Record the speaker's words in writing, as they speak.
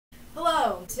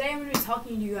Hello! Today I'm going to be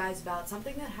talking to you guys about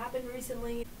something that happened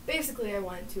recently. Basically, I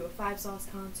went to a Five Sauce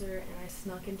concert and I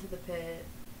snuck into the pit.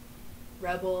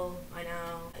 Rebel, I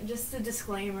know. Just a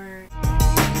disclaimer.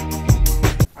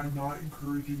 I'm not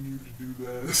encouraging you to do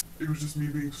this. It was just me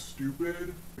being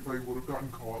stupid. If I would have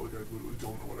gotten caught, like, I literally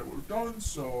don't know what I would have done,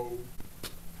 so...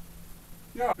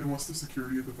 yeah, unless the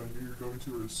security at the venue you're going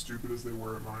to are as stupid as they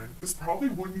were at mine. This probably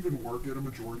wouldn't even work at a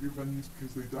majority of venues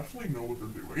because they definitely know what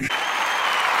they're doing.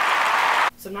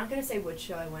 So I'm not going to say which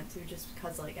show I went to just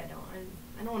because, like, I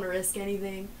don't want to risk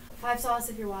anything. Five Sauce,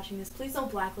 if you're watching this, please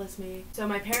don't blacklist me. So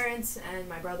my parents and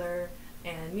my brother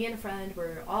and me and a friend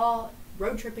were all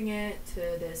road tripping it to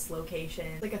this location.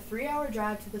 It's like a 3-hour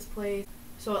drive to this place.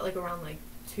 So at like around like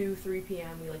 2-3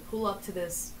 p.m. we like pull up to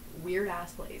this weird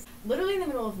ass place. Literally in the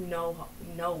middle of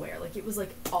nowhere. Like it was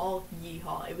like all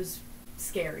yeehaw. It was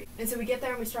scary. And so we get there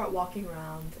and we start walking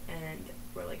around and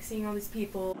we're like seeing all these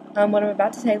people. What I'm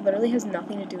about to say literally has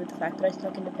nothing to do with the fact that I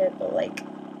snuck into pit, but like,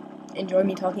 enjoy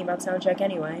me talking about soundcheck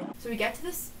anyway. So we get to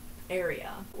this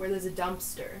area where there's a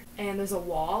dumpster and there's a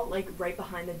wall like right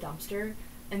behind the dumpster,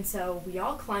 and so we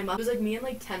all climb up. It was like me and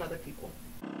like 10 other people.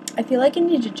 I feel like I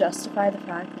need to justify the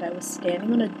fact that I was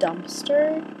standing on a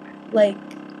dumpster. Like,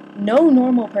 no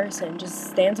normal person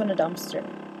just stands on a dumpster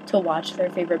to watch their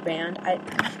favorite band.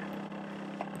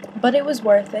 But it was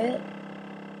worth it.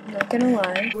 I'm not gonna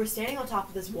lie. We're standing on top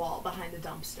of this wall behind the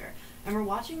dumpster and we're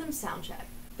watching them sound check.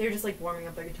 They're just like warming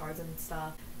up their guitars and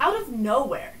stuff. Out of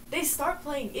nowhere, they start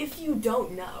playing If You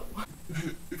Don't Know.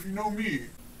 If you know me.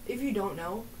 If You Don't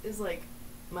Know is like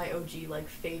my OG like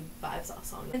fave Five Sauce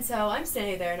song. And so I'm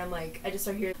standing there and I'm like, I just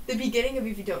start hearing the beginning of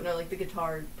If You Don't Know, like the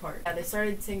guitar part. Yeah, they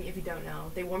started singing If You Don't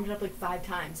Know. They warmed it up like 5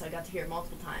 times, so I got to hear it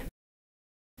multiple times.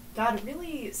 God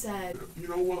really said, You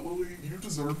know what, Lily? You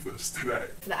deserve this today.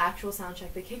 For the actual sound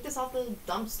check, they kicked us off the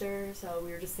dumpster, so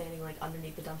we were just standing like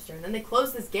underneath the dumpster, and then they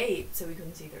closed this gate so we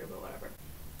couldn't see through, but whatever.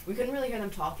 We couldn't really hear them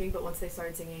talking, but once they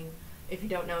started singing If You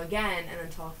Don't Know again and then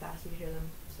talk fast, we could hear them.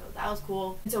 So that was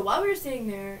cool. And so while we were standing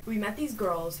there, we met these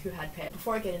girls who had pit.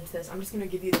 Before I get into this, I'm just going to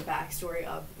give you the backstory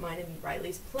of mine and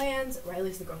Riley's plans.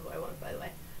 Riley's the girl who I went with, by the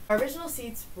way. Our original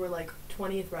seats were like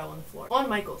 20th row on the floor, on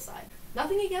Michael's side.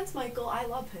 Nothing against Michael, I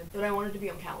love him, but I wanted to be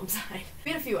on Callum's side.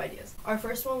 We had a few ideas. Our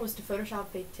first one was to Photoshop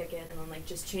fake ticket and then like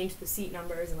just change the seat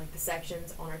numbers and like the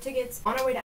sections on our tickets. On our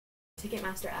way to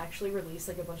Ticketmaster actually released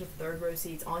like a bunch of 3rd row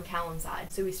seats on Callum's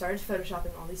side. So we started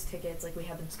photoshopping all these tickets, like we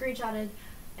had them screenshotted,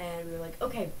 and we were like,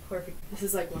 okay, perfect. This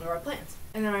is like one of our plans.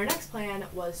 And then our next plan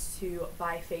was to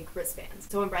buy fake wristbands.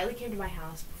 So when Riley came to my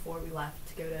house before we left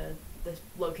to go to the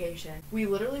location, we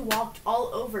literally walked all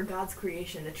over God's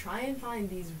creation to try and find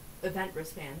these event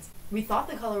wristbands. We thought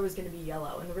the color was going to be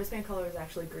yellow, and the wristband color was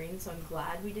actually green, so I'm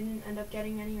glad we didn't end up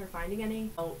getting any or finding any.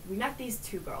 So we met these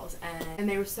 2 girls, and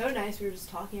they were so nice. We were just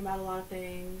talking about a lot of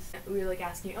things. We were like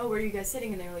asking, oh, where are you guys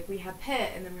sitting? And they were like, we have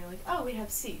pit. And then we were like, oh, we have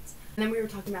seats. And then we were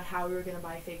talking about how we were going to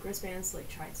buy fake wristbands to like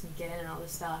try and sneak in and all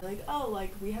this stuff. Like, oh,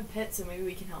 like we have pit, so maybe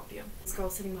we can help you. This girl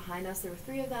sitting behind us, there were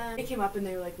 3 of them. They came up and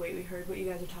they were like, wait, we heard what you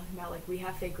guys are talking about. Like, we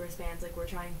have fake wristbands, like we're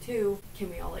trying too. Can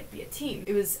we all like be a team?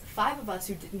 It was 5 of us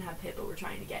who didn't have pit, but we're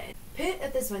trying to get in. Pit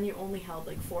at this venue only held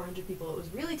like 400 people. It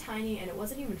was really tiny and it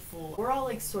wasn't even full. We're all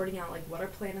like sorting out like what our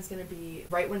plan is going to be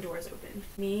right when doors open.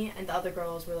 Me and the other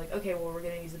girls were like, okay, well, we're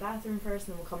going to use the bathroom first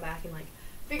and then we'll come back and like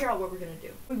figure out what we're going to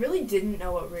do. We really didn't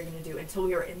know what we were going to do until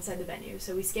we were inside the venue.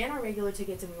 So we scan our regular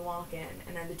tickets and we walk in,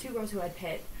 and then the 2 girls who had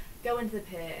pit go into the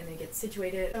pit and they get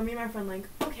situated. So me and my friend like,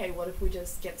 okay, what if we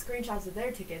just get screenshots of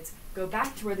their tickets, go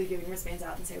back to where they're giving wristbands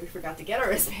out and say we forgot to get our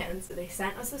wristbands. So they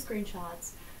sent us the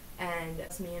screenshots, and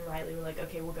me and Riley were like,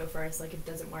 okay, we'll go first. Like if it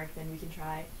doesn't work, then we can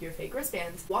try your fake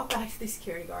wristbands. Walk back to the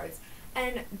security guards,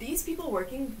 and these people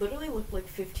working literally looked like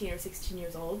 15 or 16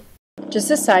 years old.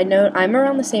 Just a side note, I'm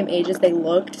around the same age as they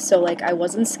looked, so like I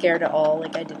wasn't scared at all.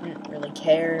 Like I didn't really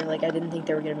care. Like I didn't think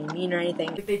they were gonna be mean or anything.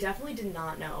 Like, they definitely did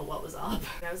not know what was up.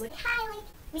 And I was like, hi, like,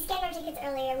 we scanned our tickets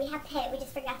earlier, we have pit, we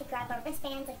just forgot to grab our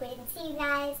wristbands, like we didn't see you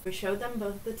guys. We showed them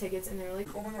both the tickets and they were like,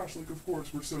 Oh my gosh, like of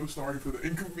course, we're so sorry for the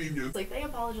inconvenience. like they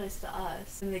apologized to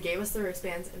us and they gave us the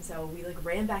wristbands, and so we like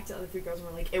ran back to the other 3 girls and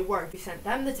we're like, it worked. We sent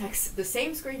them the text, the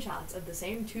same screenshots of the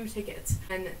same 2 tickets,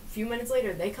 and a few minutes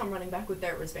later they come running back with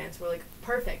their wristbands. We're like,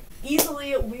 perfect.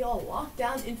 Easily we all walked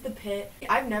down into the pit.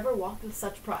 I've never walked with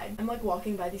such pride. I'm like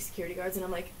walking by these security guards and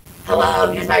I'm like,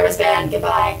 hello, here's my wristband,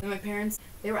 goodbye. And my parents,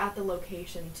 they were at the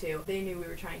location too. They knew we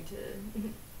were trying to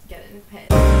get in the pit.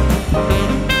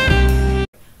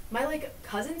 My like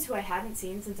cousins who I hadn't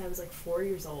seen since I was like 4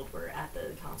 years old were at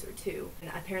the concert too.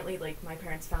 And apparently like my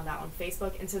parents found out on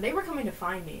Facebook, and so they were coming to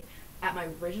find me. at my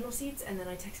original seats, and then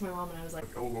I texted my mom and I was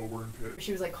like, LOL, we're in pit.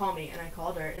 she was like, call me, and I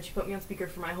called her, and she put me on speaker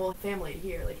for my whole family to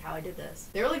hear, like, how I did this.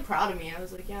 They were really proud of me. I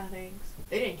was like, yeah, thanks.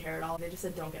 They didn't care at all. They just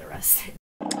said, don't get arrested.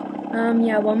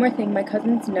 Yeah, one more thing. My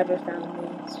cousins never found me,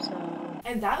 so...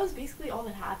 And that was basically all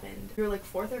that happened. We were like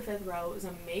 4th or 5th row. It was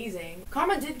amazing.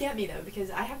 Karma did get me, though,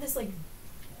 because I have this, like,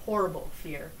 horrible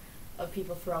fear of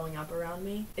people throwing up around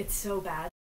me. It's so bad.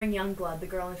 Youngblood, the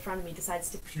girl in front of me, decides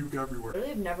to puke everywhere. I really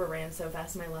have never ran so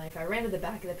fast in my life. I ran to the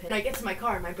back of the pit. I get to my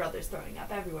car and my brother's throwing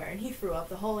up everywhere, and he threw up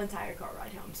the whole entire car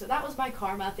ride home. So that was my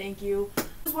karma, thank you. It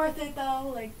was worth it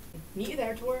though. Like, Meet You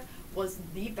There tour was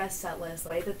the best set list.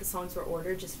 The way that the songs were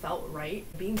ordered just felt right.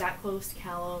 Being that close to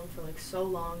Callum for like so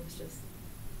long was just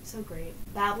so great.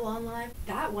 Babylon Live,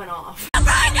 that went off.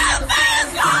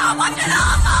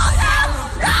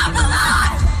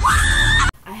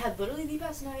 I had literally the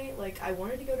best night. Like, I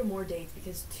wanted to go to more dates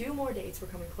because 2 more dates were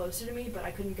coming closer to me, but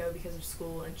I couldn't go because of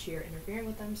school and cheer interfering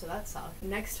with them, so that sucked.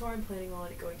 Next tour, I'm planning on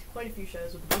going to quite a few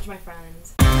shows with a bunch of my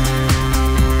friends.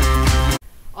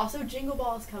 Also, Jingle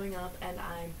Ball is coming up, and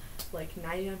I'm like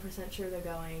 99% sure they're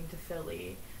going to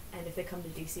Philly. And if they come to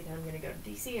DC, then I'm going to go to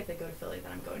DC. If they go to Philly,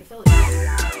 then I'm going to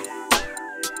Philly.